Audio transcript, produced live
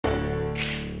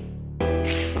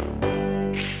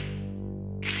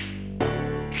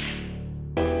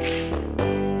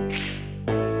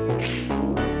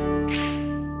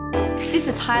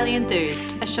Highly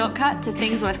Enthused, a shortcut to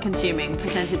things worth consuming,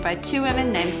 presented by two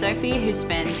women named Sophie who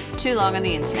spend too long on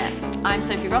the internet. I'm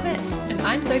Sophie Roberts. And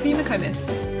I'm Sophie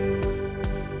McComas.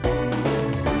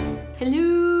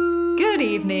 Hello. Good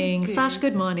evening, /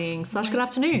 good morning, / good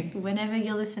afternoon. Whenever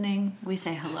you're listening, we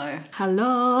say hello.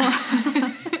 Hello.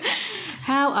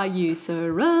 How are you,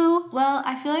 Soro? Well,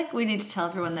 I feel like we need to tell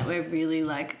everyone that we're really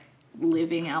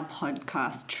living our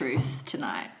podcast truth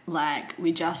tonight.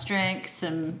 We just drank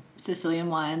some Sicilian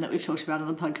wine that we've talked about on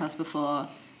the podcast before.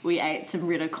 We ate some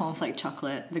Ritter cornflake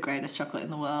chocolate, the greatest chocolate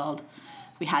in the world.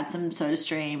 We had some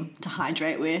SodaStream to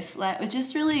hydrate with. We're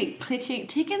just really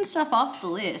ticking stuff off the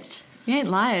list. We ain't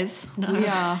liars. No. We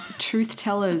are truth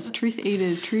tellers, truth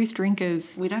eaters, truth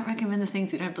drinkers. We don't recommend the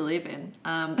things we don't believe in.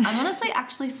 I'm honestly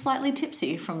actually slightly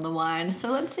tipsy from the wine,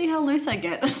 so let's see how loose I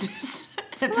get as this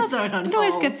episode unfolds. It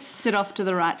always gets it off to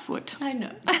the right foot. I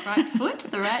know. The right foot,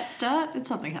 the right start, and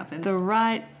something happens. The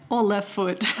right or left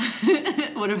foot.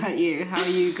 What about you? How are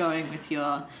you going with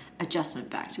your adjustment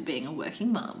back to being a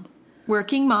working mum?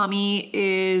 Working mommy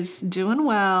is doing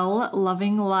well,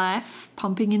 loving life,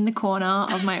 pumping in the corner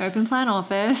of my open plan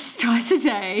office twice a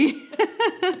day,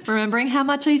 remembering how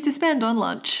much I used to spend on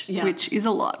lunch, which is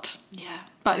a lot. Yeah.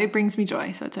 But it brings me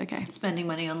joy, so it's okay. Spending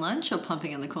money on lunch or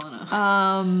pumping in the corner?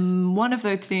 One of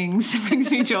those things brings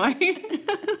me joy.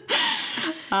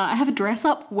 I have a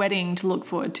dress-up wedding to look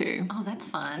forward to. Oh, that's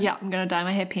fun. Yeah, I'm going to dye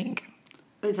my hair pink.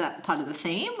 Is that part of the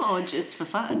theme or just for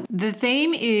fun? The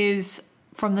theme is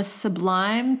from the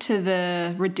sublime to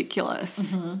the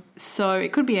ridiculous. Mm-hmm. So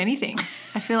it could be anything.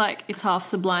 I feel like it's half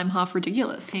sublime, half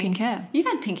ridiculous. Pink hair. You've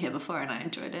had pink hair before and I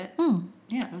enjoyed it.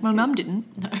 Yeah, it was My good. mum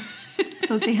didn't. No.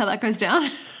 So we'll see how that goes down.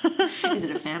 Is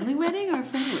it a family wedding or a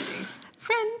friend wedding?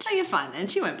 Friend. Oh, you're fine then.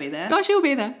 She won't be there. Oh, she'll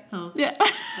be there. Oh. Yeah.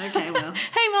 Okay, well.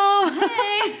 Hey, Mom.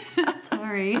 Hey.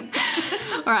 Sorry.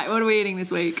 All right, what are we eating this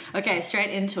week? Okay,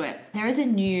 straight into it. There is a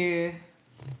new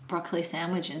broccoli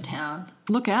sandwich in town.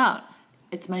 Look out.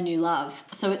 It's my new love.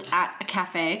 So it's at a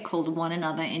cafe called One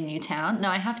Another in Newtown.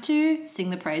 Now, I have to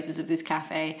sing the praises of this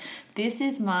cafe. This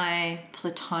is my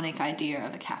platonic idea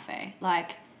of a cafe.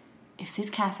 If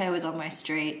this cafe was on my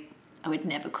street, I would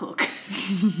never cook.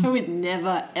 I would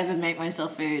never, ever make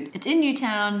myself food. It's in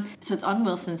Newtown, so it's on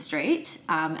Wilson Street.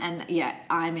 And yeah,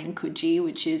 I'm in Coogee,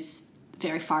 which is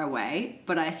very far away,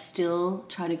 but I still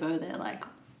try to go there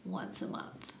once a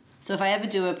month. So if I ever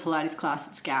do a Pilates class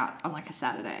at Scout on a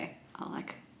Saturday, I'll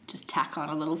just tack on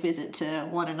a little visit to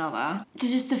One Another.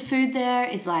 Just the food there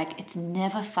is it's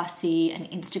never fussy and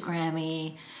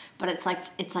Instagrammy, but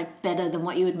it's better than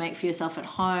what you would make for yourself at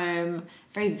home.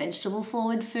 Very vegetable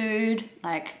forward food,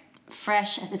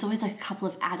 fresh. There's always a couple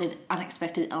of added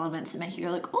unexpected elements that make you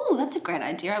go oh, that's a great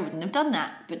idea. I wouldn't have done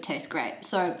that, but tastes great.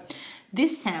 So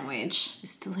this sandwich,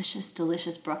 this delicious,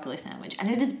 delicious broccoli sandwich, and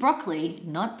it is broccoli,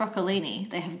 not broccolini.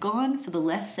 They have gone for the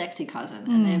less sexy cousin,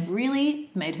 and they've really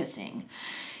made her sing.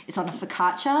 It's on a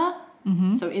focaccia,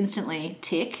 so instantly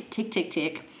tick, tick, tick,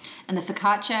 tick. And the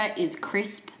focaccia is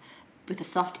crisp with a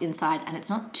soft inside, and it's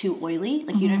not too oily.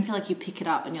 You don't feel like you pick it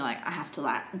up and you're I have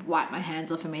to wipe my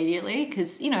hands off immediately,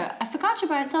 because, a focaccia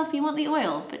by itself, you want the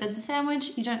oil, but as a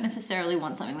sandwich, you don't necessarily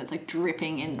want something that's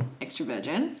dripping in extra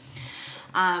virgin.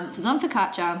 So it's on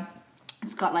focaccia.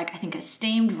 It's got I think a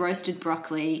steamed roasted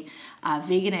broccoli,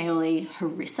 vegan aioli,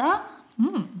 harissa.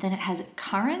 Then it has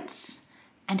currants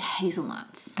and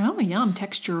hazelnuts. Oh, yum.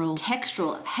 Textural.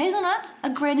 Hazelnuts, a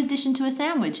great addition to a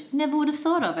sandwich. Never would have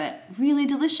thought of it. Really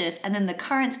delicious. And then the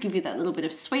currants give you that little bit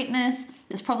of sweetness.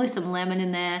 There's probably some lemon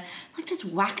in there. Just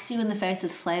whacks you in the face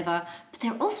with flavour. But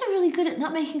they're also really good at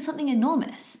not making something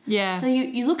enormous. Yeah. So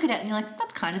you look at it and you're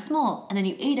that's kind of small. And then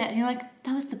you eat it and you're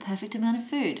that was the perfect amount of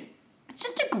food. It's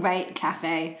just a great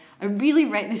cafe. I really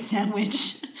rate this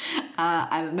sandwich.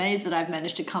 I'm amazed that I've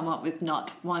managed to come up with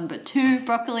not one but two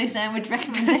broccoli sandwich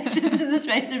recommendations in the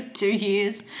space of 2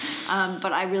 years.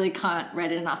 But I really can't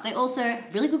rate it enough. They also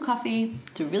have really good coffee.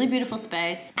 It's a really beautiful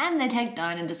space. And they take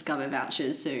Dine and Discover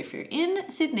vouchers. So if you're in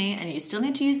Sydney and you still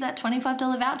need to use that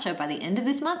 $25 voucher by the end of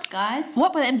this month, guys.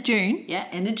 What, by the end of June? Yeah,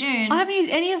 end of June. I haven't used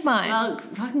any of mine. Well,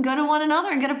 I can go to One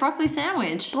Another and get a broccoli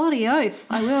sandwich. Bloody oath.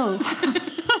 I will.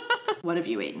 What have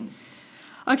you eaten?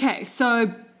 Okay,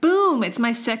 so boom, it's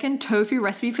my second tofu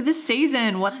recipe for this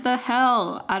season. What the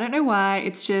hell? I don't know why.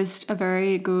 It's just a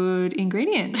very good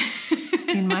ingredient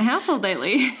in my household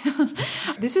lately.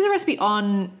 This is a recipe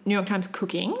on New York Times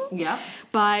Cooking. Yep.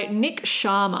 By Nick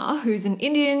Sharma, who's an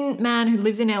Indian man who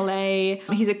lives in LA.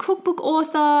 He's a cookbook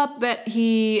author, but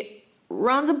he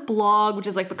runs a blog, which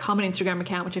has become an Instagram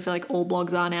account, which I feel like all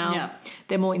blogs are now. Yeah.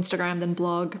 They're more Instagram than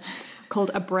blog,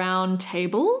 called A Brown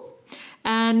Table.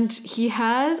 And he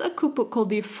has a cookbook called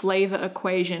The Flavor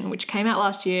Equation, which came out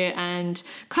last year, and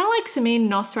kind of like Samin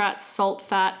Nosrat's salt,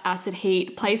 fat, acid,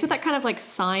 heat, plays with that kind of like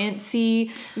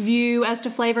sciencey view as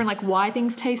to flavor and like why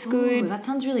things taste good. Ooh, that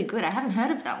sounds really good. I haven't heard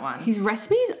of that one. His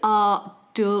recipes are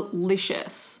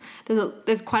delicious.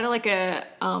 There's quite a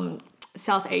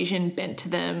South Asian bent to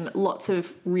them. Lots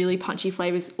of really punchy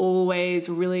flavors, always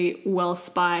really well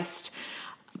spiced.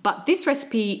 But this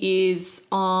recipe is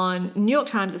on New York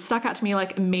Times. It stuck out to me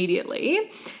like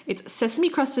immediately. It's sesame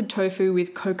crusted tofu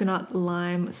with coconut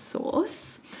lime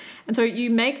sauce. And so you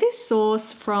make this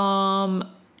sauce from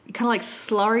kind of like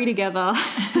slurry together.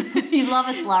 You love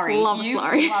a slurry. Love a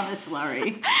slurry. Love a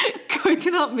slurry.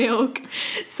 Coconut milk,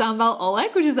 sambal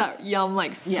oelek, which is that yum,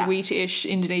 like sweetish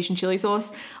Indonesian chili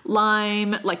sauce,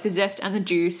 lime, like the zest and the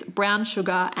juice, brown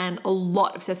sugar, and a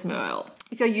lot of sesame oil.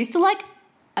 If you're used to like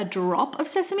a drop of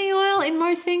sesame oil in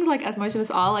most things, like as most of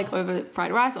us are, like over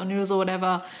fried rice or noodles or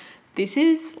whatever, this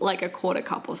is like a quarter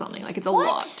cup or something. Like it's a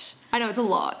lot. I know, it's a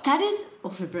lot. That is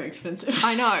also very expensive.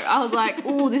 I know. I was like,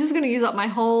 oh, this is going to use up my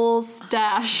whole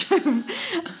stash of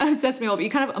sesame oil. But you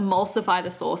kind of emulsify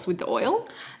the sauce with the oil.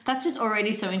 That's just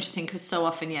already so interesting because so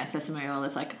often, sesame oil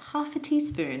is like half a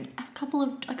teaspoon, a couple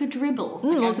of, like a dribble.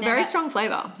 Well, it's a very strong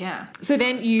flavour. Yeah. So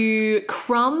then you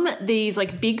crumb these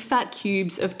like big fat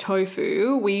cubes of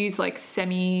tofu. We use like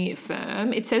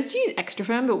semi-firm. It says to use extra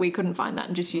firm, but we couldn't find that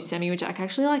and just use semi, which I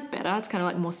actually like better. It's kind of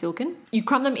like more silken. You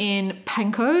crumb them in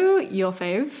panko, your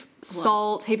fave,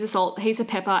 salt, heaps of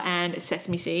pepper, and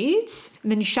sesame seeds.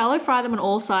 And then you shallow fry them on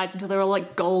all sides until they're all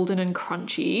like golden and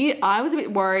crunchy. I was a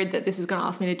bit worried that this was going to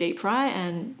ask me to deep fry,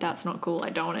 and that's not cool.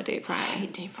 I don't want to deep fry. I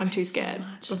hate deep frying. I'm too scared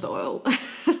of the oil. I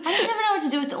just never know what to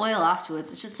do with the oil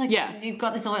afterwards. It's just like, you've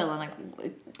got this oil and like,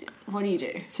 what do you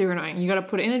do? Super annoying. You got to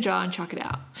put it in a jar and chuck it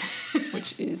out,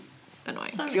 which is annoying.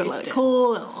 So you got to let it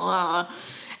cool. And,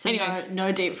 So anyway,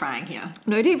 no deep frying here.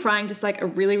 No deep frying, just like a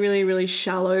really, really, really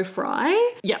shallow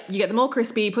fry. Yeah, you get them all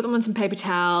crispy, put them on some paper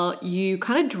towel. You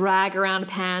kind of drag around a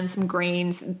pan some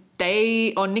greens.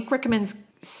 Nick recommends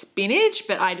spinach,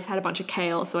 but I just had a bunch of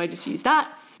kale, so I just used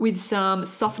that. With some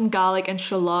softened garlic and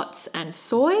shallots and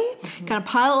soy. Kind of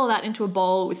pile all that into a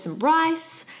bowl with some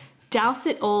rice. Douse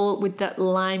it all with that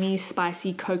limey,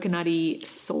 spicy, coconutty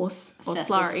sauce or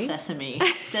slurry.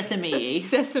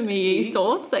 Sesame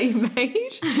sauce that you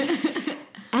made.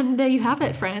 And there you have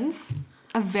it, friends.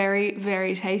 A very,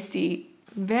 very tasty,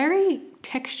 very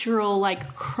textural,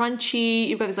 like crunchy.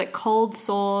 You've got this like cold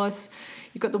sauce.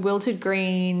 You've got the wilted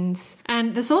greens.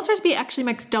 And the sauce recipe actually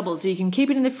makes double, so you can keep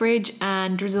it in the fridge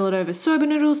and drizzle it over soba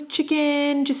noodles,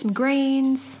 chicken, just some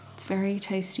greens. It's very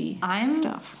tasty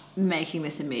stuff. Making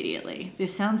this immediately.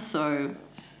 This sounds so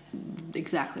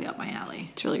exactly up my alley.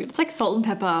 It's really good. It's like salt and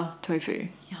pepper tofu.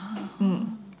 Yeah.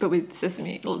 But with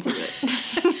sesame, lots of it.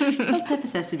 Salt, pepper,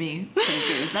 sesame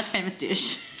tofu. That famous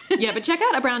dish. Yeah, but check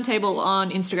out A Brown Table on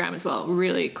Instagram as well.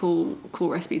 Really cool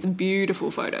recipes and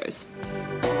beautiful photos.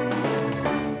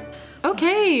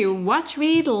 Okay, watch,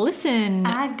 read, listen.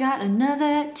 I got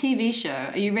another TV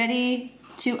show. Are you ready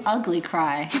to ugly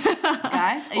cry?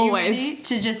 Guys, are you ready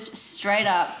to just straight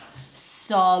up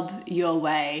sob your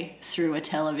way through a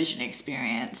television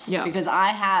experience? Yeah. Because I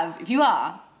have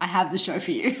the show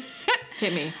for you.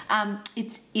 Hit me.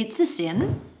 It's a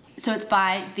Sin. So it's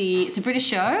a British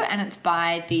show, and it's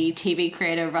by the TV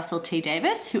creator Russell T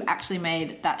Davies, who actually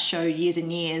made that show Years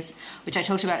and Years, which I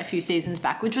talked about a few seasons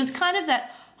back, which was kind of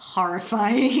that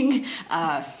horrifying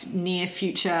near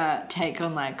future take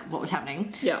on like what was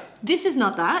happening. Yeah. This is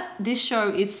not that. This show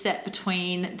is set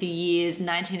between the years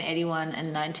 1981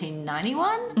 and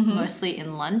 1991, mostly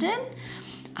in London.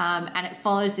 And it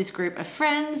follows this group of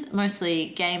friends, mostly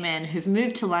gay men, who've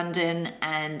moved to London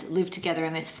and live together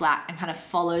in this flat, and kind of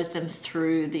follows them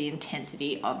through the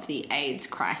intensity of the AIDS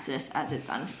crisis as it's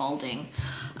unfolding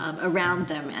around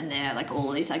them. And they're like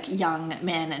all these like young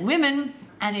men and women.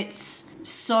 And it's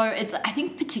I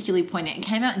think particularly poignant. It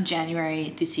came out in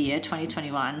January this year,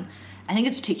 2021. I think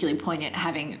it's particularly poignant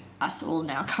having us all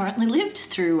now currently lived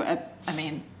through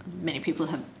many people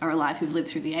are alive who've lived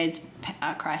through the AIDS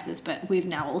crisis, but we've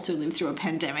now also lived through a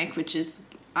pandemic, which is,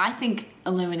 I think,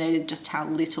 illuminated just how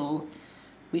little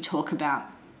we talk about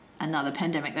another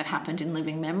pandemic that happened in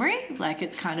living memory. Like,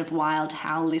 it's kind of wild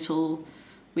how little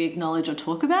we acknowledge or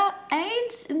talk about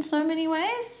AIDS in so many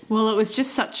ways. Well, it was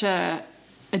just such a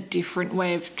different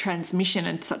way of transmission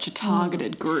and such a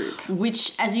targeted group.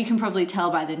 Which, as you can probably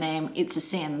tell by the name, It's a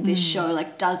Sin. This show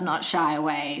like does not shy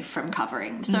away from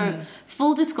covering. So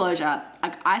full disclosure,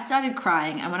 like, I started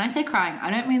crying, and when I say crying,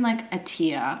 I don't mean like a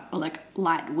tear or like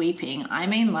light weeping. I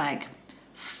mean like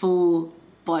full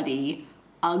body,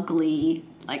 ugly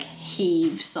like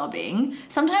heave sobbing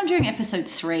sometime during episode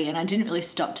 3, and I didn't really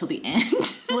stop till the end.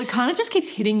 Well, it kind of just keeps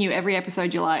hitting you every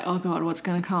episode. You're like, oh God, what's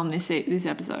going to come this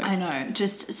episode? I know,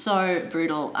 just so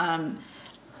brutal.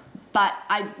 But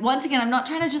once again, I'm not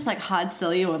trying to just like hard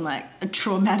sell you on like a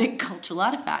traumatic cultural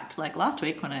artifact like last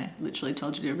week when I literally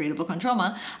told you to read a book on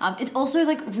trauma. It's also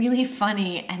like really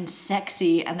funny and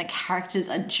sexy, and the characters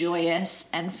are joyous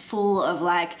and full of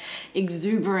like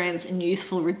exuberance and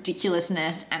youthful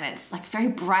ridiculousness, and it's like very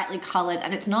brightly colored,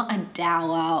 and it's not a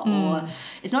dour or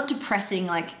it's not depressing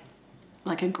like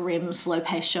a grim,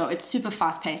 slow-paced show. It's super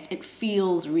fast-paced. It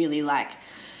feels really like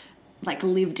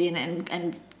lived in,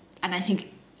 and I think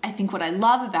what I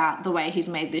love about the way he's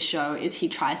made this show is he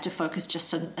tries to focus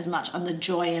just as much on the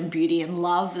joy and beauty and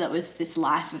love that was this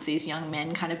life of these young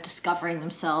men kind of discovering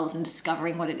themselves and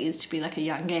discovering what it is to be like a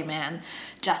young gay man,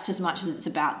 just as much as it's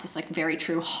about this like very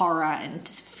true horror and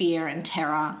fear and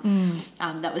terror.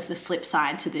 That was the flip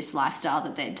side to this lifestyle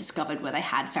that they discovered where they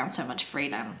had found so much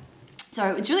freedom.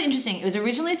 So it's really interesting. It was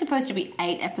originally supposed to be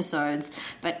 8 episodes,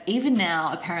 but even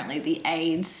now, apparently the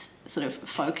AIDS sort of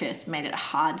focus made it a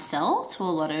hard sell to a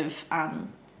lot of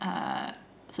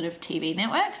sort of TV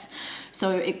networks.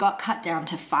 So it got cut down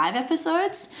to 5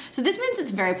 episodes. So this means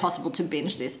it's very possible to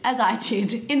binge this, as I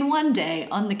did, in one day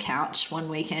on the couch one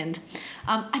weekend.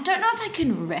 I don't know if I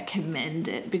can recommend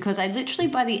it, because I literally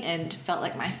by the end felt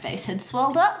like my face had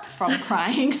swelled up from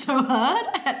crying so hard.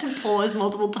 I had to pause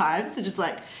multiple times to just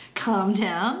like calm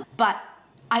down. But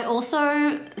I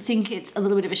also think it's a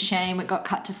little bit of a shame it got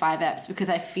cut to 5 eps, because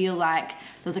I feel like there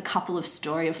was a couple of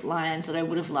storylines that I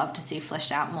would have loved to see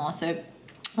fleshed out more. So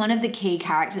one of the key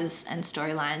characters and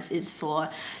storylines is for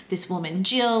this woman,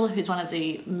 Jill, who's one of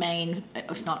the main,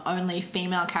 if not only,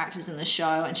 female characters in the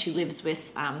show, and she lives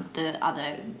with the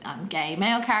other gay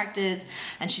male characters,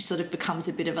 and she sort of becomes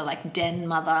a bit of a like den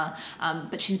mother,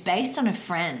 but she's based on a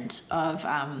friend of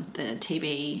the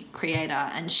TV creator,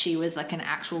 and she was like an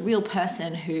actual real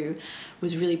person who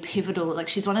was really pivotal. Like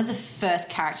she's one of the first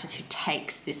characters who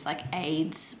takes this like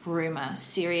AIDS rumor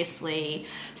seriously,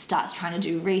 starts trying to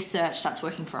do research, starts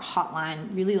working for a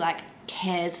hotline, really like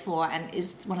cares for, and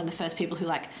is one of the first people who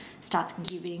like starts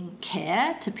giving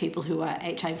care to people who are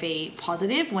HIV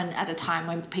positive, when at a time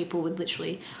when people would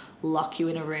literally lock you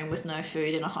in a room with no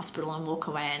food in a hospital and walk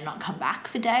away and not come back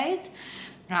for days.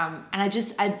 And I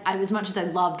as much as I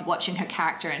loved watching her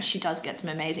character, and she does get some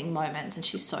amazing moments, and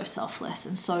she's so selfless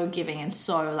and so giving and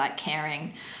so like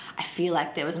caring, I feel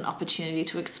like there was an opportunity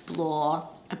to explore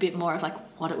a bit more of like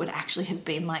what it would actually have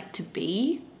been like to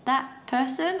be that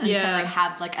person, and to like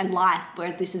have like a life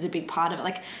where this is a big part of it.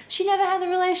 Like she never has a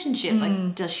relationship.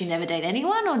 Like does she never date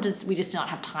anyone, or does we just not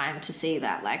have time to see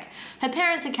that? Like her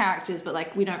parents are characters, but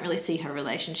like we don't really see her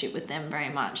relationship with them very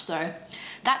much. So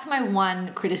that's my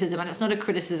one criticism, and it's not a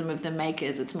criticism of the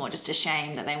makers, it's more just a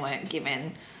shame that they weren't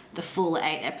given the full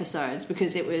 8 episodes,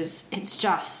 because it's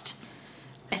just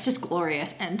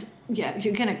glorious. And yeah,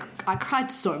 I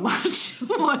cried so much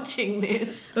watching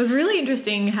this. It was really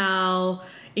interesting how,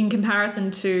 in comparison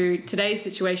to today's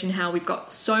situation, how we've got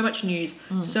so much news,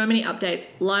 so many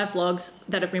updates, live blogs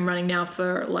that have been running now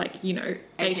for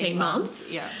 18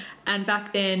 months. Yeah. And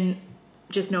back then,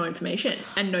 just no information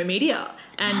and no media.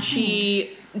 And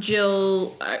Jill,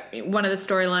 one of the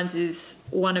storylines is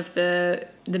one of the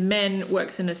men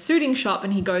works in a suiting shop,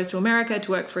 and he goes to America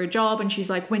to work for a job, and she's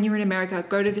like, when you're in America,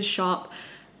 go to this shop,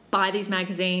 buy these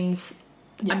magazines.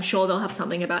 Yeah. I'm sure they'll have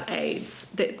something about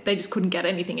AIDS. They just couldn't get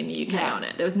anything in the UK on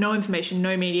it. There was no information,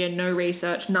 no media, no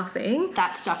research, nothing.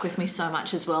 That stuck with me so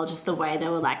much as well, just the way they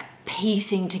were like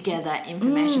piecing together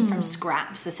information from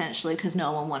scraps, essentially, because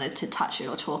no one wanted to touch it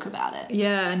or talk about it.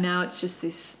 Yeah, and now it's just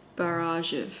this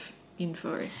barrage of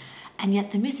info. And yet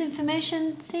the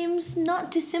misinformation seems not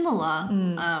dissimilar.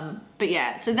 But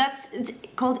yeah, so it's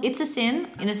called It's a Sin.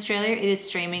 In Australia, it is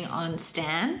streaming on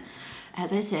Stan.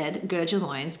 As I said, gird your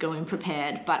loins, go in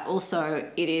prepared, but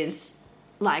also it is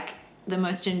like the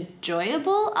most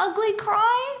enjoyable ugly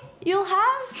cry you'll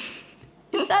have.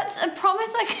 If that's a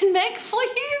promise I can make for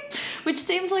you, which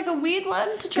seems like a weird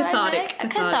one to try and make.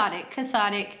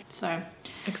 Cathartic. So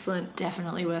excellent.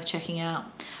 Definitely worth checking out.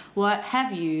 What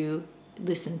have you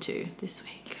listened to this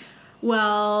week?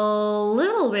 Well, a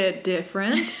little bit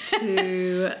different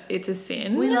to It's a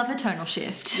Sin. We love a tonal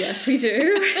shift. Yes, we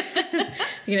do.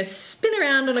 We're going to spin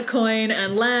around on a coin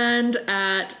and land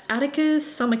at Attica's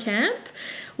summer camp,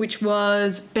 which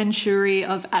was Ben Shuri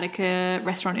of Attica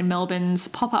Restaurant in Melbourne's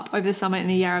pop-up over the summer in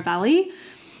the Yarra Valley.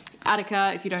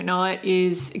 Attica, if you don't know it,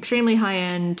 is extremely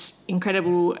high-end,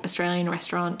 incredible Australian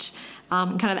restaurant,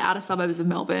 kind of the outer suburbs of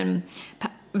Melbourne.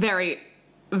 Very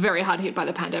very hard hit by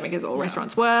the pandemic, as all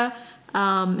restaurants were.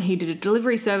 He did a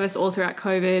delivery service all throughout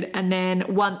COVID. And then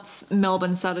once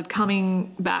Melbourne started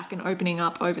coming back and opening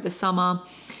up over the summer,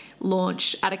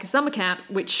 launched Attica Summer Camp,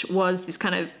 which was this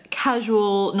kind of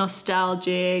casual,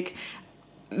 nostalgic,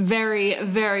 very,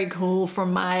 very cool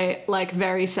from my like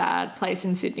very sad place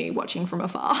in Sydney watching from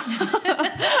afar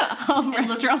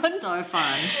restaurant. So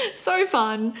fun. So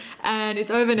fun. And it's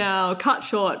over now, cut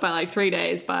short by like 3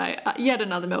 days by yet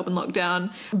another Melbourne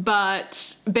lockdown.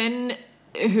 But Ben,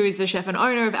 who is the chef and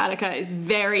owner of Attica, is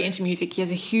very into music. He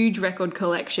has a huge record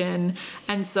collection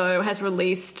and so has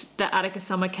released the Attica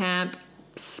Summer Camp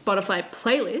Spotify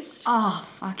playlist. Oh,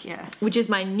 fuck yes. Which is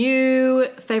my new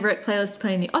favourite playlist to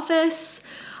play in the office.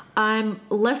 I'm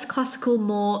less classical,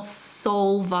 more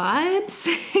soul vibes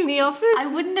in the office. I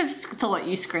wouldn't have thought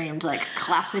you screamed like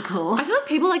classical. I feel like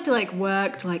people like to like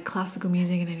work to like classical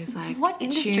music and then just like what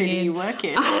industry do you work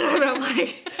in? I don't know, but I'm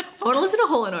like, I want to listen to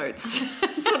Hall & Oates.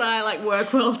 That's what I like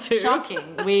work well to.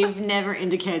 Shocking. We've never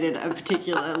indicated a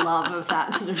particular love of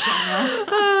that sort of genre.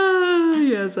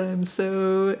 Yes, I'm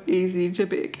so easy to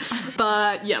pick.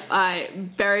 But yep, I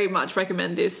very much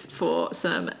recommend this for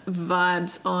some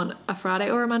vibes on a Friday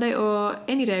or a Monday or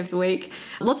any day of the week.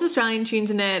 Lots of Australian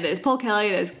tunes in there. There's Paul Kelly,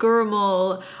 there's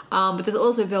Gurumul, but there's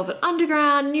also Velvet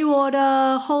Underground, New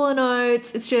Order, Hall &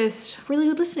 Oates. It's just really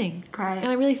good listening. Great. And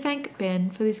I really thank Ben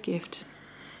for this gift.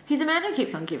 He's a man who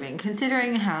keeps on giving,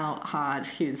 considering how hard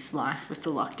his life with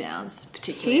the lockdowns,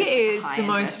 particularly. He is the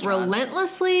most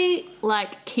relentlessly,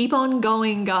 like, keep on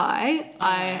going guy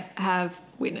I have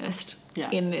witnessed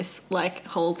in this, like,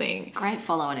 whole thing. Great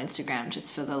follow on Instagram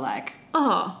just for the, like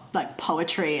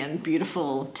poetry and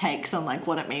beautiful takes on, like,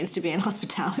 what it means to be in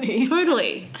hospitality.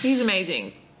 Totally. He's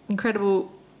amazing. Incredible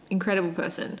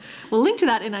person. We'll link to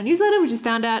that in our newsletter, which is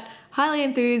found at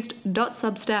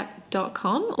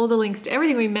highlyenthused.substack.com. All the links to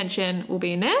everything we mention will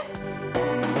be in there.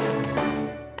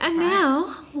 And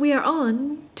now we are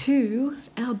on to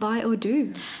our buy or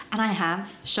do. And I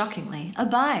have, shockingly, a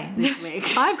buy this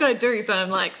week. I've got a do, so I'm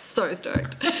like so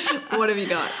stoked. What have you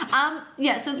got?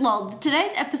 So lol,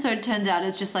 today's episode turns out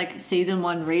is just like season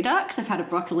 1 redux. I've had a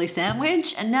broccoli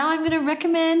sandwich and now I'm going to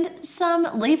recommend some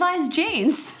Levi's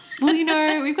jeans. Well, you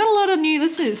know, we've got a lot of new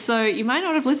listeners, so you might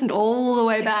not have listened all the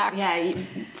way back. Yeah,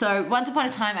 so once upon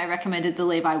a time I recommended the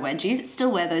Levi wedgies.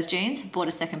 Still wear those jeans. Bought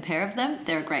a second pair of them.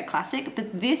 They're a great classic.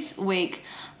 But this week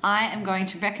I am going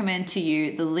to recommend to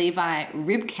you the Levi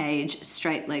ribcage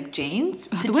straight leg jeans.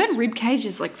 The word ribcage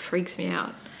just like freaks me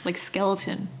out. Like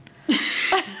skeleton.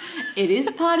 It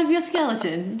is part of your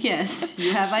skeleton. Yes,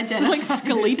 you have identified. It's like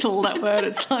skeletal, that word.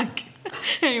 It's like...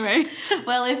 Anyway.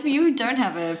 Well, if you don't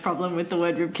have a problem with the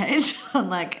word ribcage,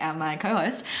 unlike my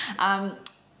co-host,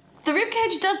 the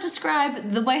ribcage does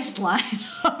describe the waistline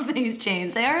of these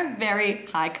jeans. They are a very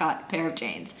high-cut pair of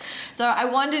jeans. So I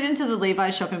wandered into the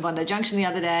Levi's shop in Bondi Junction the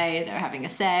other day. They were having a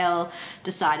sale.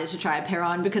 Decided to try a pair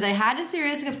on because I had a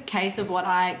serious case of what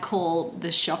I call the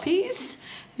shoppies.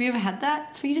 Have you ever had that?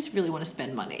 It's where you just really want to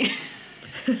spend money.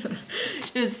 It's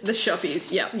just the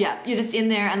shoppies, yeah. Yeah, you're just in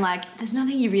there and like, there's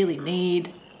nothing you really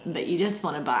need, but you just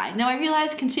want to buy. Now I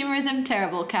realize consumerism,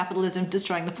 terrible, capitalism,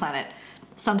 destroying the planet.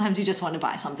 Sometimes you just want to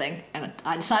buy something. And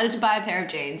I decided to buy a pair of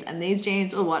jeans, and these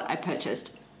jeans were what I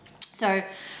purchased. So,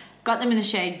 got them in the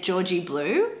shade Georgie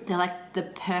Blue. They're like the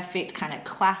perfect kind of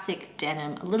classic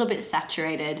denim, a little bit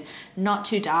saturated, not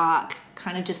too dark,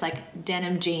 kind of just like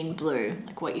denim jean blue,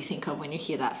 like what you think of when you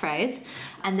hear that phrase.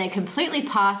 And they completely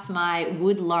passed my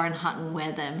would Lauren Hutton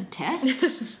wear them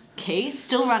test. Key.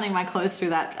 Still running my clothes through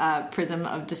that prism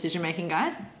of decision making,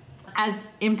 guys.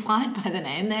 As implied by the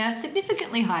name, they are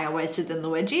significantly higher waisted than the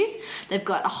wedgies. They've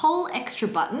got a whole extra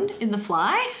button in the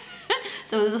fly.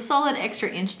 So there's a solid extra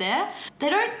inch there. They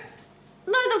don't...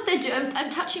 No, look, they do.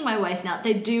 I'm touching my waist now.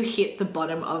 They do hit the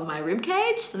bottom of my rib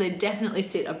cage, so they definitely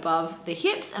sit above the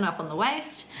hips and up on the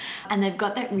waist. And they've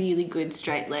got that really good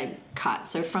straight leg cut.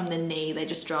 So from the knee, they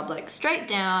just drop like straight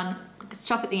down.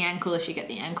 Stop at the ankle if you get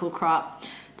the ankle crop.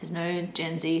 There's no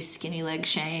Gen Z skinny leg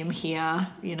shame here,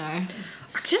 you know.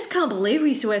 I just can't believe we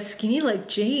used to wear skinny leg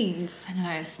jeans. I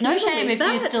know. No shame if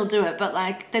you still do it, but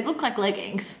like they look like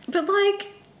leggings. But like,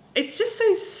 it's just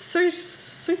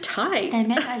so tight. They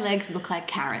make my legs look like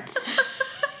carrots.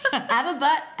 I have a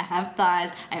butt, I have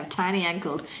thighs, I have tiny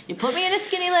ankles. You put me in a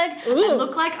skinny leg, I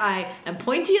look like I am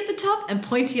pointy at the top and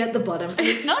pointy at the bottom. And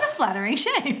it's not a flattering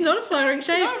shape. It's not a flattering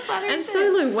shape. Not a flattering and shape.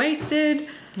 so low-waisted.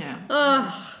 Yeah.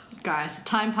 Ugh. Guys,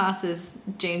 time passes,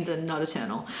 jeans are not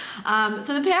eternal.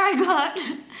 So the pair I got,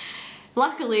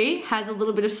 luckily, has a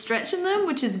little bit of stretch in them,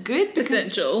 which is good.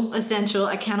 Essential. Essential.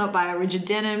 I cannot buy a rigid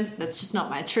denim. That's just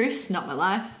not my truth, not my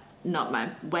life. not my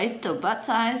waist or butt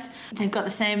size. They've got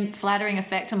the same flattering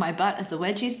effect on my butt as the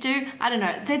wedgies do. I don't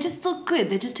know. They just look good.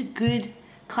 They're just a good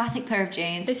classic pair of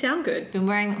jeans. They sound good. I'm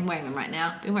wearing them right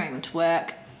now. Been wearing them to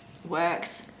work.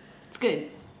 Works. It's good.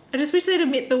 I just wish they'd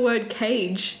omit the word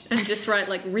cage and just write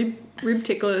like rib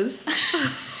ticklers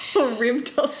or rib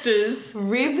tosters.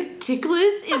 Rib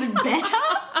ticklers is better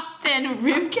than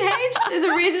rib cage. There's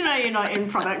a reason why you're not in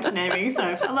product naming, so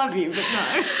I love you, but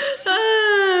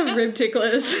no. Rib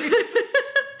ticklers.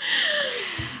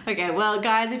 Okay, well,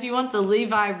 guys, if you want the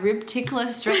Levi Rib Tickler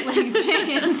straight leg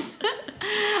jeans,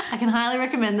 I can highly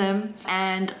recommend them.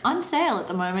 And on sale at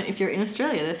the moment, if you're in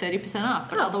Australia, they're 30% off.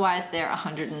 But otherwise, they're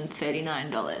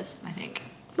 $139, I think.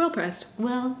 Well priced.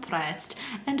 Well priced.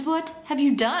 And what have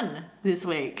you done this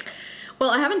week? Well,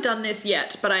 I haven't done this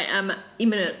yet, but I am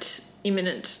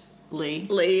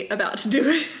imminently about to do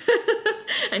it.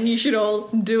 And you should all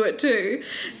do it too.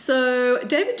 So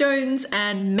David Jones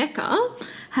and Mecca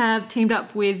have teamed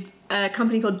up with a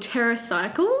company called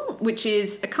TerraCycle, which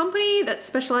is a company that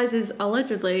specializes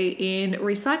allegedly in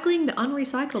recycling the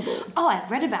unrecyclable. Oh,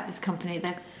 I've read about this company.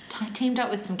 They've teamed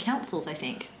up with some councils, I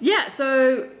think. Yeah,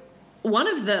 so one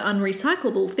of the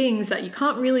unrecyclable things that you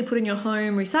can't really put in your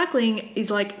home recycling is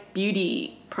like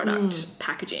beauty product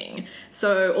packaging.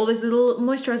 So all those little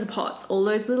moisturizer pots, all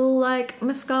those little like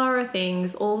mascara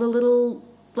things, all the little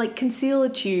like concealer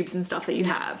tubes and stuff that you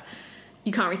have,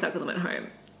 you can't recycle them at home.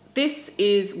 This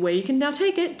is where you can now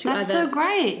take it to That's so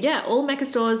great. Yeah, all Mecca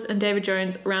stores and David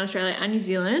Jones around Australia and New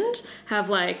Zealand have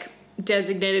like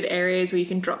designated areas where you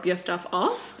can drop your stuff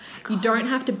off. You don't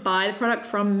have to buy the product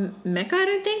from Mecca, I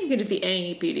don't think. It can just be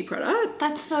any beauty product.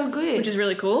 That's so good. Which is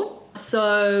really cool.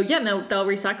 So, yeah, they'll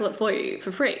recycle it for you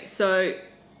for free. So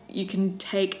you can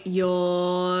take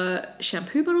your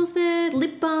shampoo bottles there,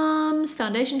 lip balms,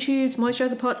 foundation tubes,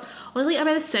 moisturizer pots. Honestly, I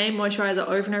buy the same moisturizer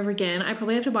over and over again. I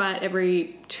probably have to buy it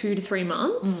every 2 to 3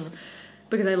 months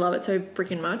because I love it so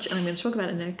freaking much. And I'm going to talk about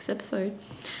it in the next episode.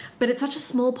 But it's such a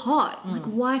small pot. Like,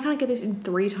 why can't I get this in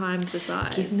 3 times the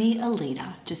size? Give me a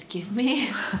litre. Just give me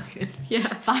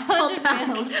 500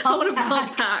 mils. I want a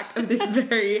pump pack of this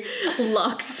very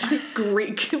luxe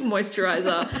Greek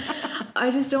moisturizer.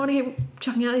 I just don't want to keep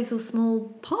chucking out these little small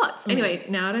pots. Anyway,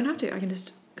 now I don't have to. I can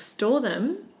just store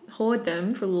them, hoard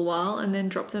them for a little while, and then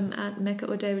drop them at Mecca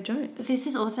or David Jones. This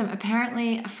is awesome.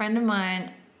 Apparently, a friend of mine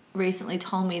recently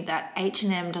told me that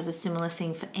H&M does a similar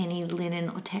thing for any linen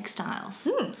or textiles.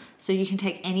 So you can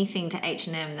take anything to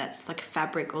H&M that's like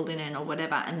fabric or linen or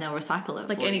whatever, and they'll recycle it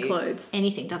like for any you. clothes.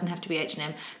 Anything. Doesn't have to be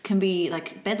H&M. Can be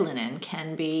like bed linen.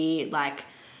 Can be like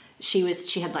she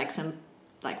had like some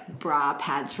like bra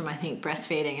pads from I think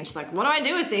breastfeeding, and she's like, what do I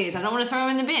do with these? I don't want to throw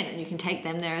them in the bin. And you can take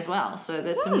them there as well. So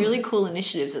there's some really cool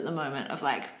initiatives at the moment of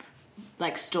like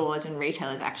stores and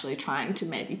retailers actually trying to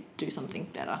maybe do something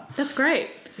better. That's great.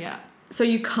 Yeah. So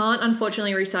you can't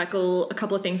unfortunately recycle a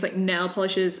couple of things like nail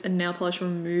polishes and nail polish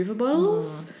remover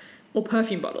bottles or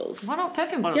perfume bottles. Why not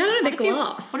perfume bottles? Yeah, I don't know, What they're if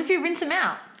glass. What if you rinse them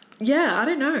out? Yeah, I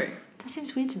don't know. That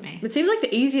seems weird to me. It seems like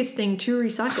the easiest thing to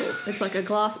recycle. It's like a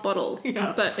glass bottle.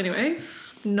 Yeah. But anyway,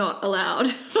 not allowed.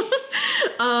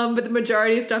 But the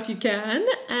majority of stuff you can.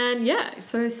 And yeah,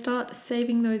 so start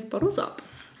saving those bottles up.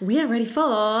 We are ready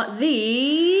for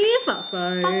the Fast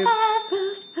Five.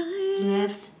 Fast five.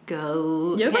 Let's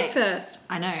go. You're going Okay. first.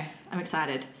 I know. I'm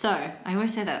excited. So, I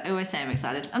always say that. I always say I'm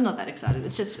excited. I'm not that excited.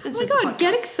 It's just Oh a my god, podcast.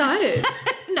 get excited.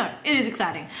 No, it is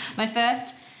exciting. My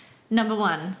first, number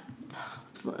one.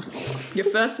 Your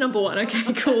first number one.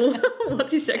 Okay, cool.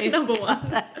 What's your second number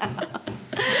one?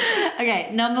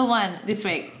 Okay, number one this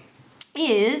week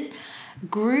is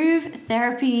Groove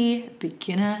Therapy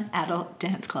Beginner Adult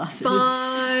Dance Classes.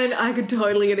 Fun. I could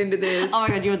totally get into this. Oh my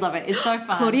god, you would love it. It's so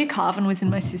fun. Claudia Carvin was in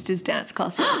my sister's dance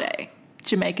class the other day.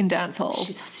 Jamaican dance hall.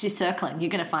 She's circling. You're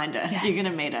going to find her. Yes. You're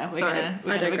going to meet her. We're Sorry,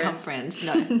 going to become digress. friends.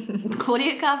 No.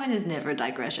 Claudia Carvin is never a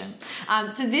digression.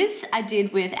 So this I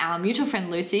did with our mutual friend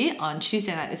Lucy on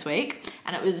Tuesday night this week,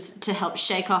 and it was to help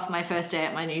shake off my first day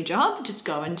at my new job, just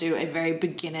go and do a very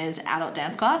beginner's adult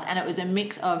dance class, and it was a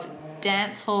mix of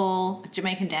dance hall,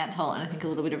 Jamaican dance hall, and I think a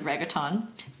little bit of reggaeton.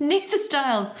 Neither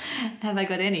styles have I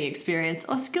got any experience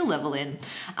or skill level in.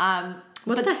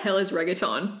 What the hell is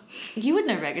reggaeton? You would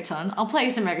know reggaeton. I'll play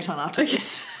you some reggaeton after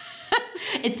this.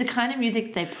 It's the kind of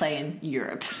music they play in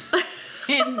Europe.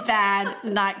 In bad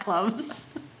nightclubs.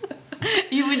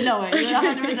 You would know it. You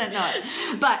would 100% know it.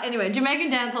 But anyway, Jamaican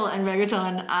dancehall and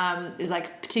reggaeton is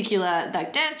like particular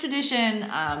like dance tradition.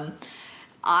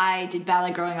 I did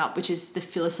ballet growing up, which is the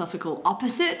philosophical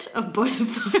opposite of both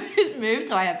of those moves,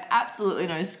 so I have absolutely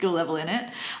no skill level in it.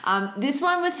 This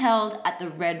one was held at the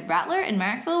Red Rattler in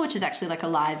Marrickville, which is actually like a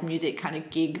live music kind of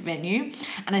gig venue.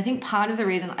 And I think part of the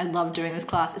reason I love doing this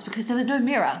class is because there was no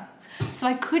mirror. So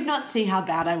I could not see how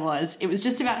bad I was. It was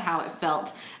just about how it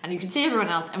felt. And you could see everyone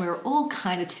else, and we were all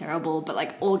kind of terrible, but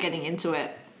like all getting into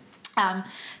it.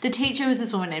 The teacher was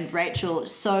this woman named Rachel,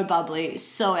 so bubbly,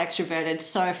 so extroverted,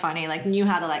 so funny, like knew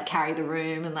how to like carry the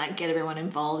room and like get everyone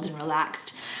involved and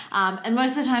relaxed. And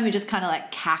most of the time you're just kind of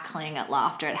like cackling at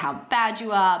laughter at how bad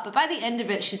you are. But by the end of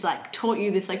it, she's like taught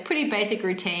you this like pretty basic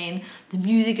routine. The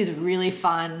music is really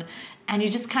fun. And you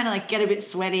just kind of like get a bit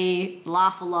sweaty,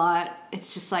 laugh a lot.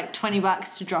 It's just like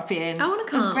 $20 to drop in. I want to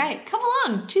come. It's great. Come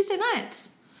along, Tuesday nights.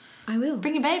 I will.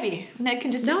 Bring your baby. Ned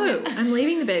can just No, I'm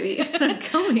leaving the baby. I'm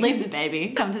coming. Leave the baby.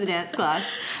 Come to the dance class.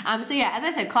 So yeah, as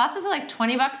I said, classes are like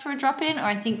 $20 for a drop-in, or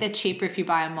I think they're cheaper if you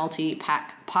buy a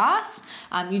multi-pack pass.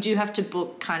 You do have to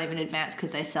book kind of in advance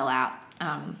because they sell out.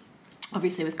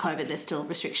 Obviously with COVID, there's still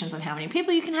restrictions on how many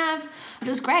people you can have, but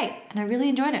it was great and I really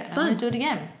enjoyed it. I want to do it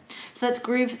again. So that's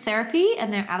Groove Therapy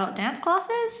and their adult dance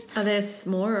classes. Are there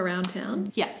more around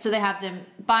town? Yeah, so they have them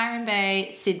Byron Bay,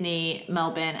 Sydney,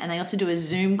 Melbourne, and they also do a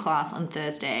Zoom class on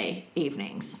Thursday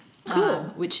evenings.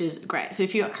 Cool. Which is great. So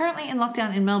if you're currently in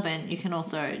lockdown in Melbourne, you can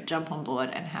also jump on board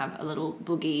and have a little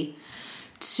boogie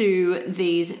to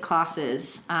these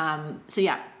classes. So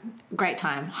yeah, great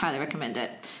time. Highly recommend it.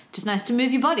 Just nice to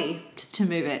move your body, just to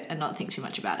move it and not think too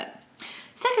much about it.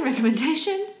 Second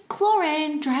recommendation,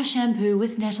 Klorane Dry Shampoo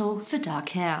with Nettle for dark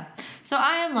hair. So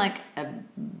I am like a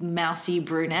mousy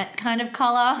brunette kind of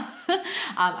colour.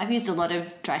 I've used a lot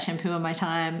of dry shampoo in my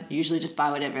time, usually just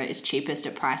buy whatever is cheapest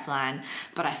at Priceline,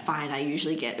 but I find I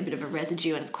usually get a bit of a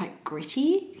residue and it's quite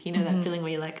gritty. You know that feeling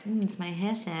where you're like, is my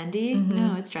hair sandy?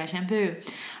 No, it's dry shampoo.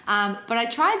 But I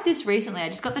tried this recently. I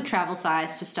just got the travel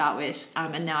size to start with,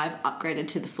 and now I've upgraded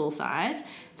to the full size.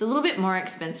 It's a little bit more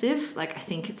expensive. Like I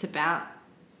think it's about,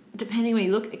 depending where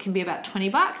you look, it can be about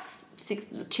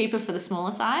 $20, cheaper for the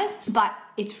smaller size, but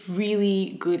it's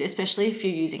really good, especially if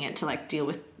you're using it to like deal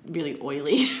with really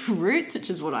oily roots, which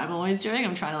is what I'm always doing.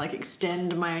 I'm trying to like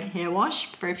extend my hair wash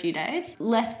for a few days.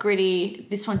 Less gritty.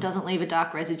 This one doesn't leave a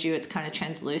dark residue. It's kind of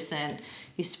translucent.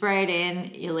 You spray it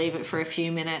in, you leave it for a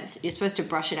few minutes. You're supposed to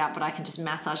brush it out, but I can just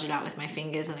massage it out with my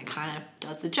fingers and it kind of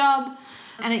does the job.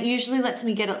 And it usually lets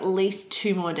me get at least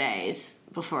 2 more days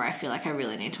before I feel like I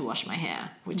really need to wash my hair,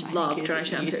 which I think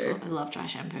is useful. I love dry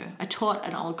shampoo. I taught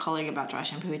an old colleague about dry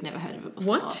shampoo who'd never heard of it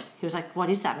before. What? He was like, what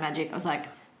is that magic? I was like,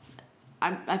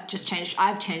 I've changed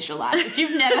your life. If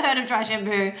you've never heard of dry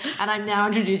shampoo and I'm now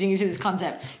introducing you to this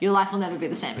concept, your life will never be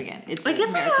the same again. It's I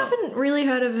guess miracle. I haven't really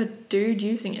heard of a dude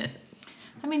using it.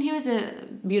 I mean, he was a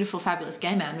beautiful, fabulous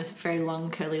gay man with very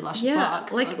long, curly, luscious Yeah,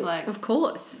 locks. like, I was like, of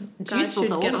course. it's Guys useful should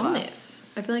to all get of on us. this.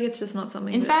 I feel like it's just not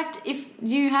something In that... fact, if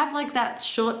you have like that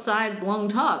short sides, long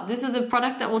top, this is a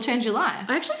product that will change your life.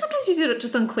 I actually sometimes use it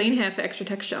just on clean hair for extra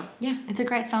texture. Yeah, it's a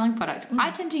great styling product.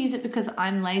 I tend to use it because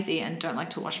I'm lazy and don't like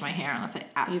to wash my hair unless I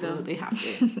absolutely have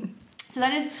to. So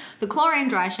that is the Klorane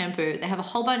Dry Shampoo. They have a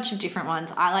whole bunch of different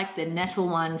ones. I like the Nettle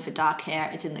one for dark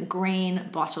hair. It's in the green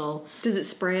bottle. Does it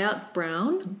spray out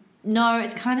brown? No,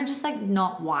 it's kind of just like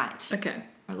not white. Okay.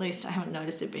 Or at least I haven't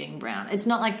noticed it being brown. It's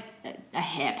not like a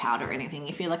hair powder or anything.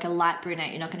 If you're like a light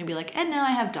brunette, you're not going to be like, and now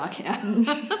I have dark hair.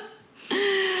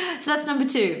 So that's number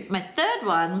 2. My third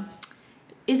one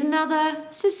is another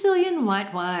Sicilian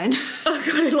white wine. Oh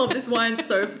god, I love this wine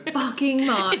so fucking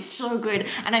much. It's so good.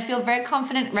 And I feel very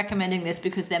confident recommending this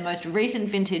because their most recent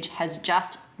vintage has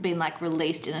just been like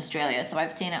released in Australia. So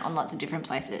I've seen it on lots of different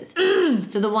places.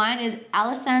 So the wine is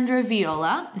Alessandro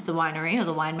Viola is the winery or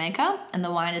the winemaker. And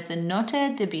the wine is the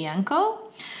Notte di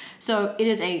Bianco. So it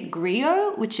is a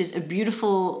Grillo, which is a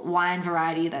beautiful wine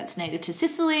variety that's native to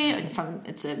Sicily. And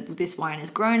this wine is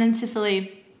grown in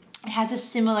Sicily. It has a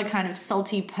similar kind of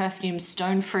salty perfume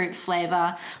stone fruit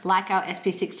flavor like our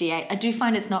SP68. I do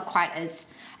find it's not quite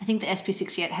as... I think the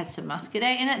SP68 has some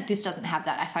muscadet in it. This doesn't have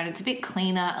that. I find it's a bit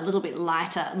cleaner, a little bit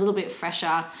lighter, a little bit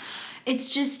fresher.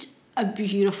 It's just a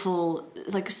beautiful,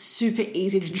 like super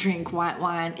easy to drink white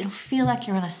wine. It'll feel like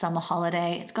you're on a summer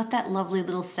holiday. It's got that lovely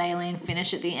little saline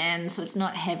finish at the end, so it's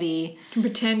not heavy. You can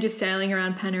pretend you're sailing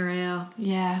around Panarea.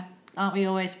 Yeah. Aren't we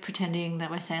always pretending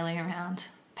that we're sailing around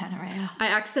Panarea? I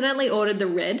accidentally ordered the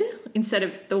red instead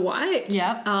of the white.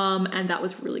 Yep. And that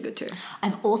was really good too.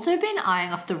 I've also been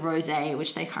eyeing off the rosé,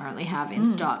 which they currently have in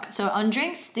stock. So on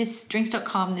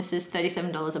drinks.com, this is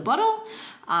 $37 a bottle.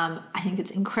 I think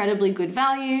it's incredibly good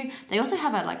value. They also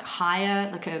have a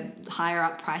higher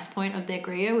up price point of their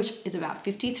Gruyere, which is about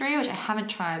 53, which I haven't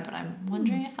tried, but I'm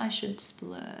wondering if I should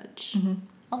splurge.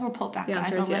 I'll report back,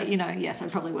 guys. I'll let you know. Yes, I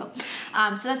probably will.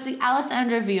 So that's the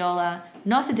Alessandro Viola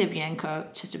Notte di Bianco.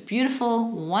 It's just a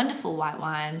beautiful, wonderful white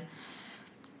wine.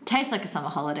 Tastes like a summer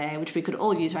holiday, which we could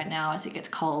all use right now as it gets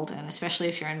cold, and especially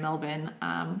if you're in Melbourne.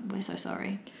 We're so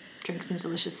sorry. Drink some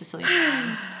delicious Sicilian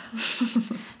wine.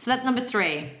 So that's number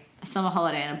 3, a summer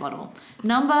holiday in a bottle.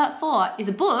 Number 4 is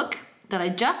a book that I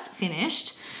just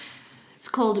finished. It's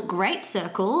called Great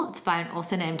Circle. It's by an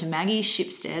author named Maggie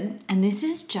Shipstead. And this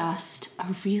is just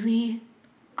a really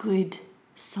good,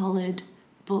 solid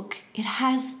book. It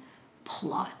has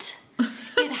plot.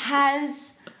 It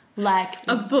has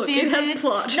a book. It has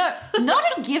plot. No, not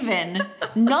a given.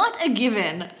 Not a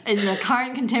given in the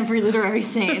current contemporary literary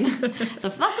scene. So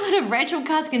fuckload of Rachel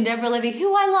Cusk and Deborah Levy,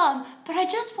 who I love, but I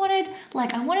just wanted,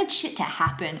 I wanted shit to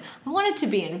happen. I wanted to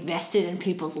be invested in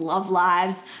people's love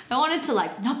lives. I wanted to,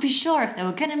 not be sure if they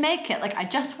were going to make it. I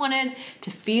just wanted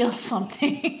to feel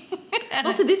something.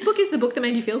 Also, this book is the book that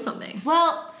made you feel something.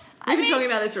 Well, We've been talking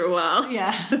about this for a while.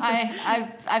 Yeah,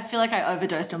 I feel like I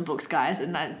overdosed on books, guys,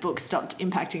 and that book stopped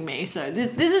impacting me. So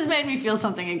this has made me feel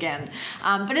something again.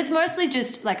 But it's mostly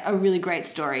just a really great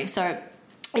story. So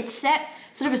it's set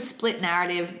sort of a split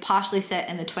narrative, partially set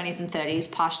in the 20s and 30s,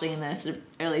 partially in the sort of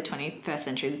early 21st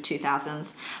century, the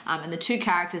 2000s. And the two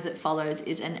characters it follows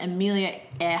is an Amelia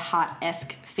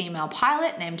Earhart-esque female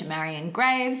pilot named Marion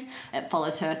Graves. It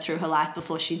follows her through her life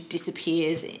before she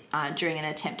disappears during an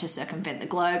attempt to circumvent the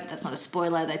globe. That's not a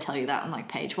spoiler. They tell you that on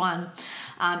page 1.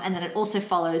 And then it also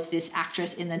follows this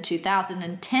actress in the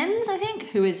 2010s, I think,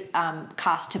 who is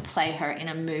cast to play her in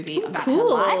a movie about her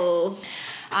life.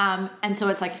 And so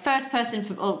it's first person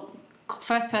or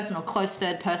close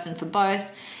third person for both.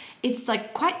 It's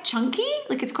quite chunky,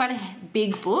 it's quite a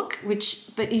big book,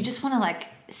 but you just want to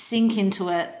sink into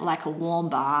it like a warm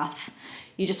bath.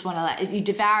 You just want to you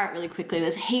devour it really quickly.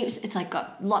 There's heaps. It's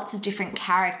got lots of different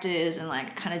characters and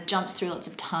kind of jumps through lots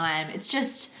of time. It's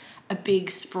just a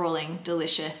big, sprawling,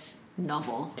 delicious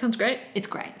novel. Sounds great. It's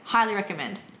great. Highly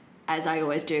recommend. As I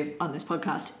always do on this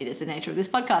podcast, it is the nature of this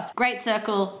podcast. Great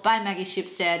Circle by Maggie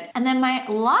Shipstead. And then my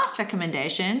last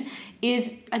recommendation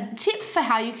is a tip for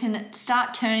how you can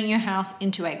start turning your house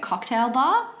into a cocktail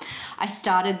bar. I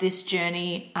started this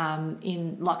journey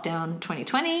in lockdown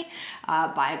 2020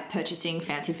 by purchasing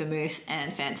fancy vermouth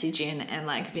and fancy gin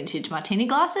and vintage martini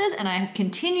glasses. And I have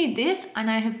continued this,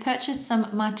 and I have purchased some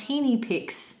martini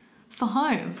picks for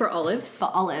home. For olives? For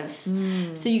olives.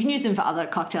 So you can use them for other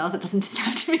cocktails. It doesn't just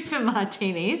have to be for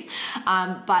martinis.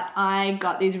 But I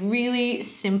got these really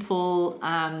simple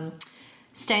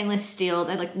stainless steel.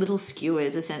 They're little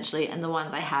skewers, essentially. And the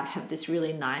ones I have this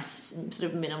really nice sort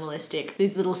of minimalistic,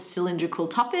 these little cylindrical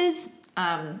toppers.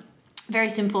 Very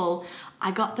simple.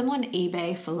 I got them on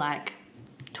eBay for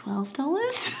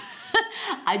 $12.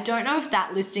 I don't know if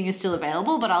that listing is still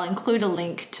available, but I'll include a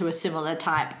link to a similar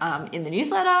type in the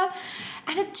newsletter.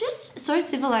 And it's just so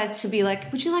civilized to be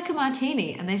would you like a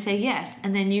martini? And they say yes.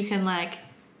 And then you can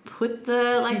put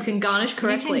the you can garnish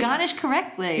correctly. You can garnish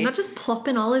correctly. You're not just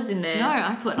plopping olives in there. No,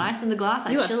 I put ice in the glass.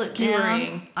 I chill it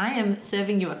down. I am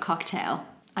serving you a cocktail.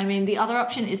 I mean, the other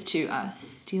option is to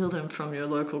steal them from your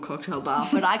local cocktail bar,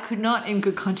 but I could not in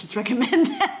good conscience recommend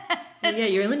that. Yeah,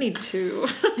 you only need 2.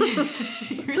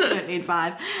 You really don't need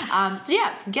 5. So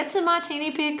yeah, get some martini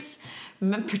picks.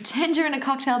 Pretend you're in a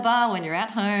cocktail bar when you're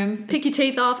at home. Pick your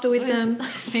teeth after with them.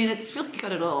 I mean, it's really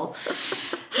got it all.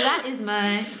 So that is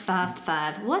my Fast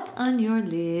 5. What's on your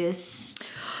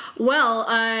list? Well,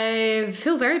 I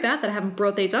feel very bad that I haven't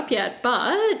brought these up yet,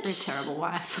 but... You're a terrible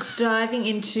wife. Diving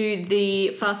into the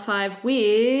Fast 5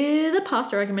 with a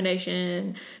pasta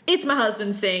recommendation. It's my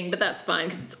husband's thing, but that's fine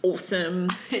because it's awesome.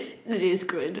 It is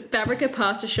good. Fabrica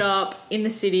Pasta Shop in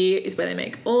the city is where they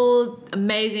make all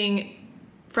amazing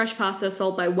fresh pasta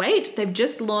sold by weight. They've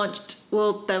just launched,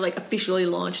 they officially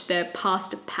launched their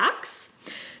pasta packs.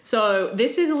 So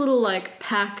this is a little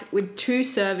pack with 2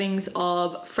 servings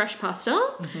of fresh pasta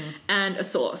and a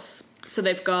sauce. So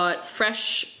they've got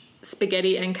fresh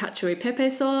spaghetti and cacio e pepe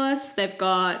sauce. They've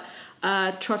got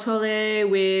trottole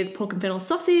with pork and fennel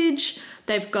sausage.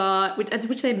 They've got,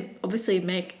 which they obviously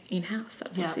make in-house,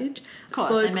 that sausage. Of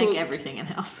course, they make everything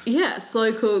in-house. Yeah,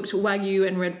 slow-cooked Wagyu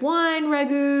and red wine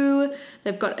ragu.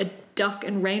 They've got a duck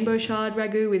and rainbow shard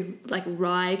ragu with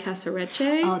rye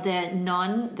casarecce. Oh,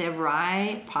 their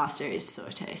rye pasta is so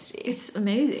tasty. It's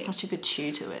amazing. Such a good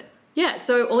chew to it. Yeah,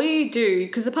 so all you do,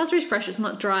 because the pasta is fresh, it's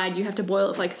not dried, you have to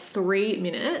boil it for 3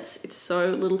 minutes. It's so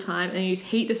little time. And you just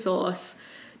heat the sauce,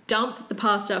 dump the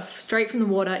pasta straight from the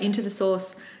water into the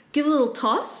sauce, give it a little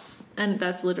toss, and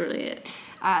that's literally it.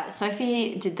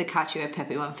 Sophie did the cacio e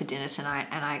pepe one for dinner tonight,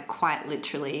 and I quite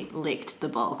literally licked the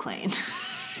bowl clean.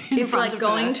 It's like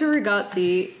going to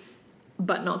Ragazzi,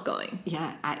 but not going.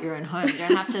 Yeah, at your own home. You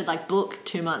don't have to like book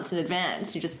 2 months in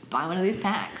advance. You just buy one of these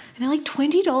packs. And they're like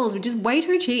 $20, which is way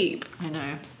too cheap. I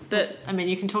know. But I mean,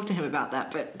 you can talk to him about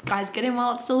that, but guys, get him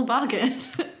while it's still a bargain.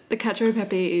 the cacio e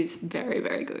pepe is very,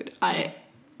 very good. I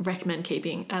recommend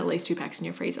keeping at least 2 packs in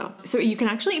your freezer. So you can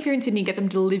actually, if you're in Sydney, get them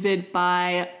delivered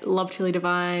by Love Tilly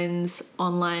Devine's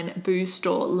online booze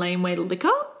store, Laneway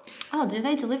Liquor. Oh, do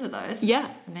they deliver those?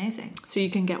 Yeah. Amazing. So you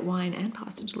can get wine and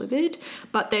pasta delivered.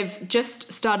 But they've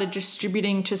just started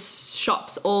distributing to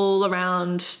shops all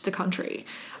around the country.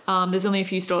 There's only a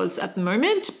few stores at the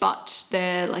moment, but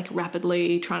they're like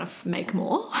rapidly trying to make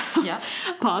more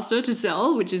pasta to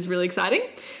sell, which is really exciting.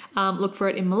 Look for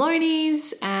it in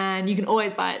Maloney's, and you can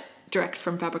always buy it direct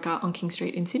from Fabrica on King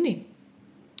Street in Sydney.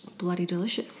 Bloody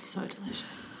delicious. So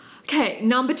delicious. Okay,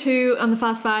 number 2 on the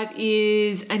Fast 5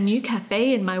 is a new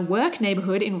cafe in my work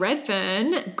neighbourhood in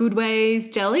Redfern,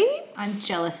 Goodways Deli. I'm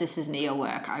jealous this is near your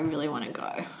work. I really want to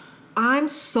go. I'm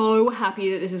so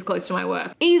happy that this is close to my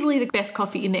work. Easily the best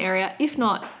coffee in the area, if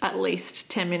not at least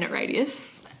 10-minute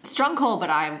radius. Strong call, but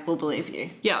I will believe you.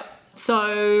 Yeah.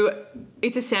 So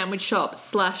it's a sandwich shop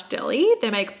 / deli. They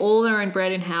make all their own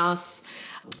bread in-house,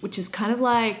 which is kind of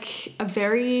like a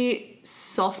very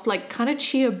soft, like kind of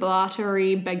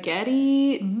ciabatta-y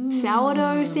baguette-y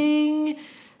sourdough thing.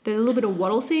 There's a little bit of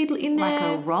wattle seed in there. Like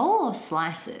a roll or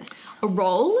slices? A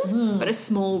roll, but a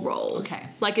small roll. Okay.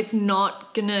 Like it's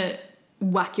not gonna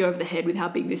whack you over the head with how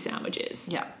big this sandwich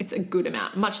is. Yeah. It's a good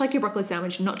amount. Much like your broccoli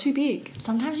sandwich, not too big.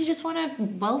 Sometimes you just want a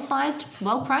well-sized,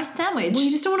 well-priced sandwich. Well, you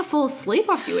just don't want to fall asleep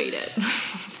after you eat it.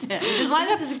 Yeah, which is why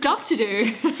That's stuff to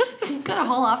do. You've got a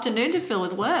whole afternoon to fill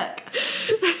with work.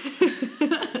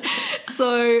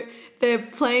 So they're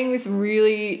playing with some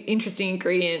really interesting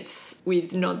ingredients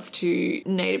with nods to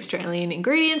native Australian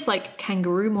ingredients like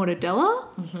kangaroo mortadella.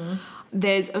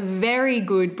 There's a very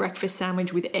good breakfast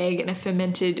sandwich with egg and a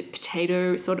fermented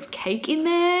potato sort of cake in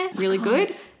there. Really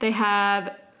good. They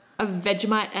have a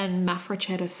Vegemite and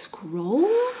Maffra scroll,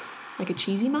 like a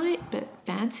cheesy mite, but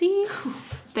fancy.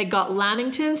 They got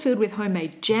lamingtons filled with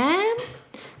homemade jam.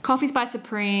 Coffee Spice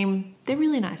Supreme. They're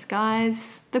really nice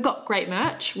guys. They've got great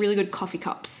merch, really good coffee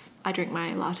cups. I drink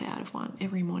my latte out of one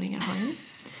every morning at home.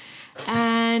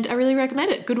 And I really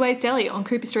recommend it. Goodways Deli on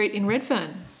Cooper Street in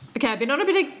Redfern. Okay, I've been on a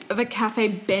bit of a cafe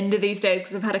bender these days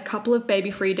because I've had a couple of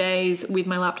baby-free days with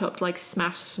my laptop to like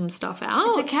smash some stuff out.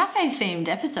 It's a cafe-themed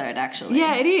episode, actually.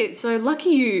 Yeah, it is. So lucky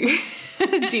you,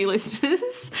 dear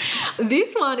listeners.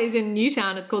 This one is in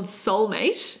Newtown. It's called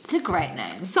Soulmate. It's a great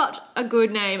name. Such a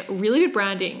good name. Really good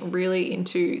branding. Really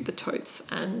into the totes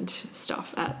and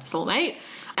stuff at Soulmate.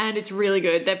 And it's really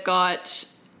good. They've got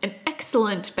an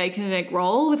excellent bacon and egg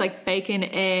roll with like bacon,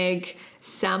 egg,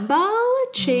 sambal,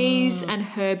 cheese, and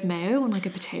herb mayo on like a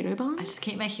potato bun. I just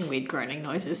keep making weird groaning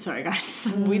noises. Sorry, guys.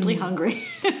 I'm weirdly hungry.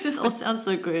 This all sounds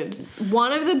so good.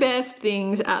 One of the best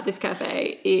things at this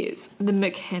cafe is the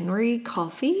McHenry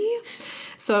coffee.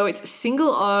 So it's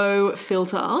single O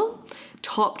filter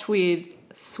topped with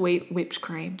sweet whipped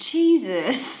cream.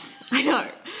 Jesus. I know.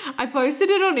 I posted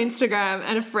it on Instagram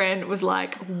and a friend was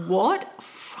like, what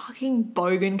fucking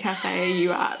bogan cafe are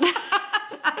you at?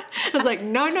 I was like,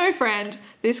 no, friend.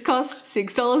 This cost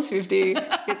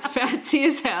 $6.50. It's fancy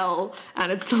as hell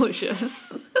and it's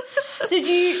delicious. So do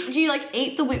you like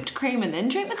eat the whipped cream and then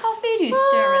drink the coffee? Do you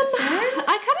stir it through?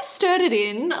 I kind of stirred it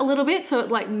in a little bit so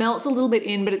it like melts a little bit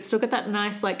in, but it's still got that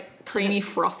nice like creamy,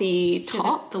 frothy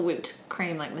top. The whipped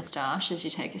cream like moustache as you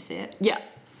take a sip. Yeah.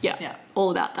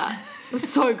 All about that. It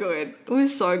was so good. It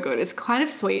was so good. It's kind of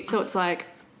sweet, so it's like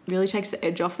really takes the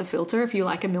edge off the filter if you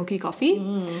like a milky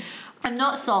coffee. I'm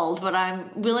not sold, but I'm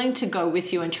willing to go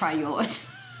with you and try yours.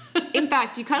 In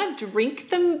fact, you kind of drink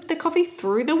the coffee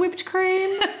through the whipped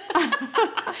cream.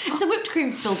 It's a whipped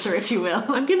cream filter, if you will.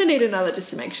 I'm going to need another just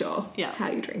to make sure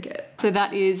how you drink it. So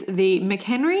that is the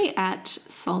McHenry at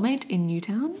Soulmate in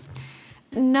Newtown.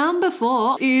 Number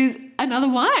 4 is another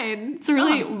wine. It's a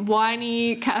really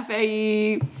winey,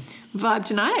 cafe-y vibe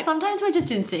tonight. Sometimes we're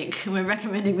just in sync and we're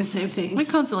recommending the same things. We're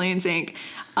constantly in sync.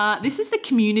 This is the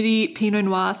Community Pinot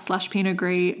Noir / Pinot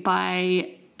Gris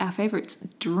by our favourites,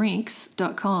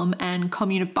 drinks.com and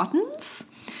Commune of Buttons.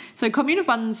 So Commune of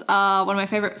Buttons are one of my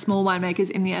favourite small winemakers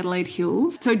in the Adelaide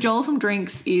Hills. So Joel from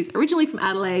Drinks is originally from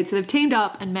Adelaide, so they've teamed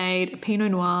up and made a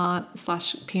Pinot Noir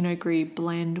 / Pinot Gris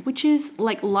blend, which is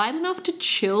like light enough to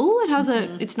chill. It has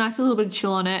it's nice with a little bit of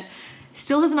chill on it.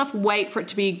 Still has enough weight for it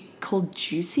to be called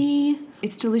juicy.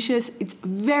 It's delicious. It's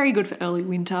very good for early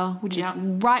winter, which is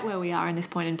right where we are in this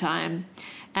point in time.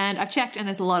 And I've checked and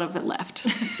there's a lot of it left.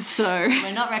 So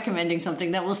we're not recommending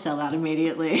something that will sell out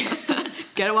immediately.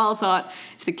 Get it while it's hot.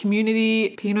 It's the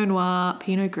Community Pinot Noir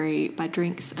Pinot Gris by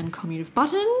Drinks and Commune of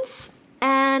Buttons.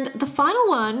 And the final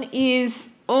one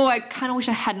is, I kind of wish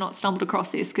I had not stumbled across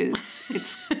this because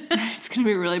it's going to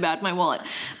be really bad for my wallet.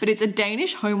 But it's a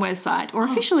Danish homeware site, or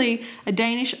officially a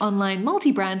Danish online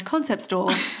multi-brand concept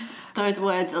store. Those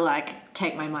words are like,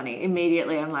 take my money.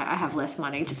 Immediately I'm like, I have less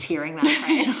money just hearing that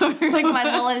phrase. Like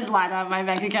my wallet is lighter, my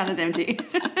bank account is empty.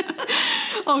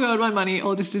 Oh God, my money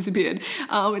all just disappeared.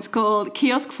 It's called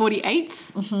Kiosk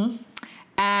 48th. Mm-hmm.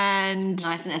 And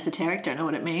nice and esoteric, don't know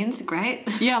what it means. Great.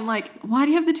 Yeah, I'm like, why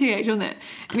do you have the TH on there?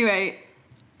 Anyway,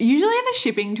 usually the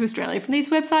shipping to Australia from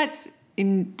these websites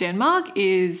in Denmark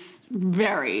is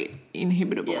very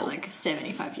inhibitable. Yeah, like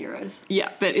 75 euros.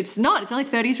 Yeah, but it's not. It's only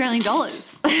 30 Australian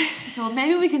dollars. Well,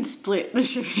 maybe we can split the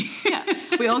shipping. Yeah,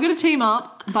 we all got to team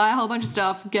up, buy a whole bunch of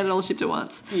stuff, get it all shipped at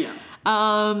once. Yeah.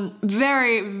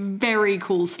 Very, very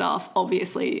cool stuff,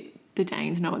 obviously. The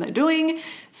Danes know what they're doing.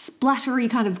 Splattery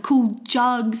kind of cool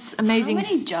jugs, amazing. How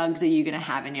many jugs are you going to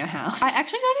have in your house? I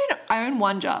actually don't need, I own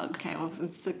one jug. Okay, well,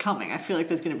 it's coming. I feel like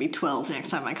there's going to be 12 next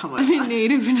time I come over. I'm in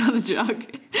need of another jug.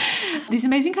 These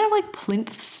amazing kind of like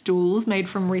plinth stools made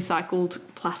from recycled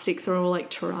plastics that are all like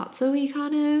terrazzo-y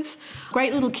kind of.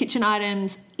 Great little kitchen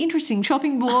items, interesting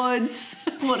chopping boards.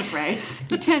 What a phrase.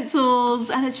 Utensils,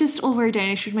 and it's just all very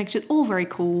Danish, which makes it all very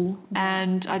cool.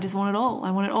 And I just want it all.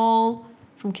 I want it all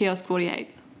from Kiosk 48.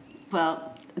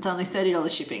 Well, it's only $30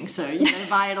 shipping, so you gotta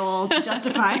buy it all to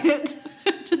justify it.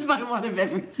 Just buy one of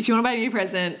every. If you want to buy me a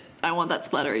present, I want that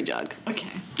splattery jug.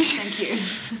 Okay, thank you.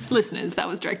 Listeners, that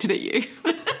was directed at you.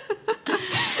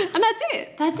 And that's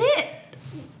it. That's it.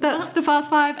 That's the Fast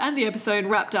Five and the episode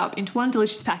wrapped up into one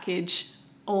delicious package.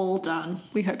 All done.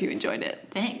 We hope you enjoyed it.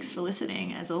 Thanks for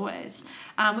listening, as always.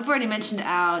 We've already mentioned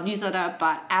our newsletter,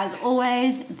 but as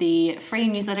always, the free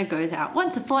newsletter goes out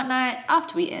once a fortnight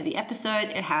after we air the episode.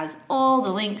 It has all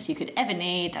the links you could ever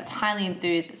need. That's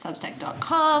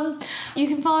highlyenthused@substack.com. You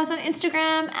can follow us on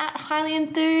Instagram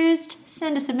 @highlyenthused.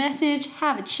 Send us a message,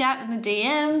 have a chat in the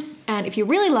DMs. And if you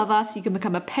really love us, you can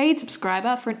become a paid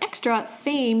subscriber for an extra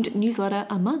themed newsletter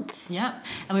a month. Yeah,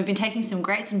 and we've been taking some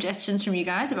great suggestions from you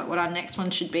guys about what our next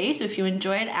one should be. So if you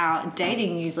enjoyed our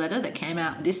dating newsletter that came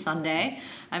out this Sunday,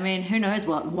 I mean, who knows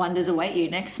what wonders await you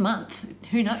next month?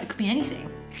 Who knows? It could be anything.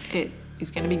 It is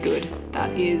going to be good.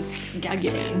 That is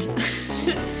Guaranteed. a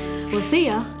given. We'll see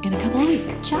ya in a couple of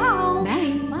weeks. Ciao.